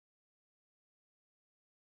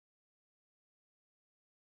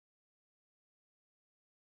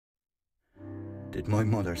Did my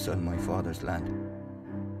mother sell my father's land?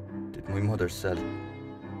 Did my mother sell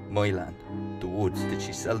my land? The woods? Did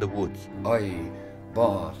she sell the woods? I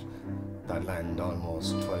bought that land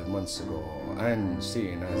almost 12 months ago, and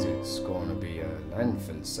seeing as it's going to be a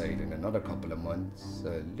landfill site in another couple of months,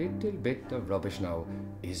 a little bit of rubbish now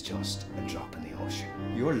is just a drop in the ocean.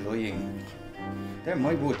 You're lying. They're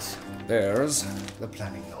my woods. There's the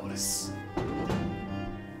planning notice.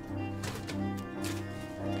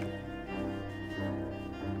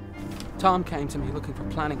 Tom came to me looking for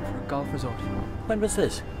planning for a golf resort. When was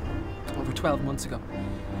this? Over 12 months ago.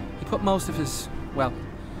 He put most of his, well,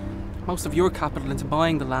 most of your capital into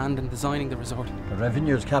buying the land and designing the resort. The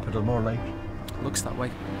revenue's capital, more like. Looks that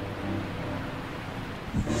way.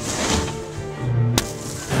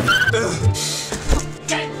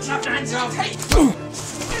 Get your hands off! Hey!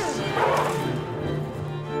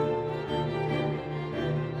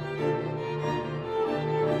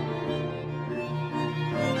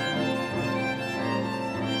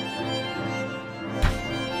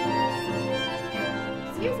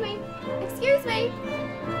 Excuse me.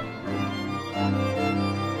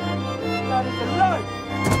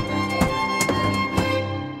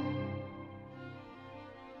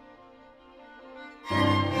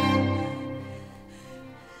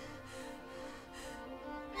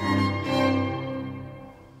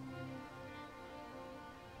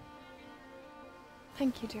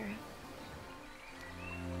 Thank you, dear.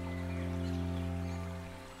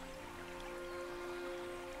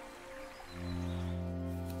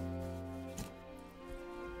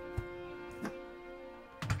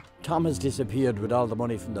 Tom has disappeared with all the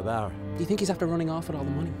money from the bar. Do you think he's after running off with all the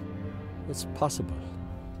money? It's possible.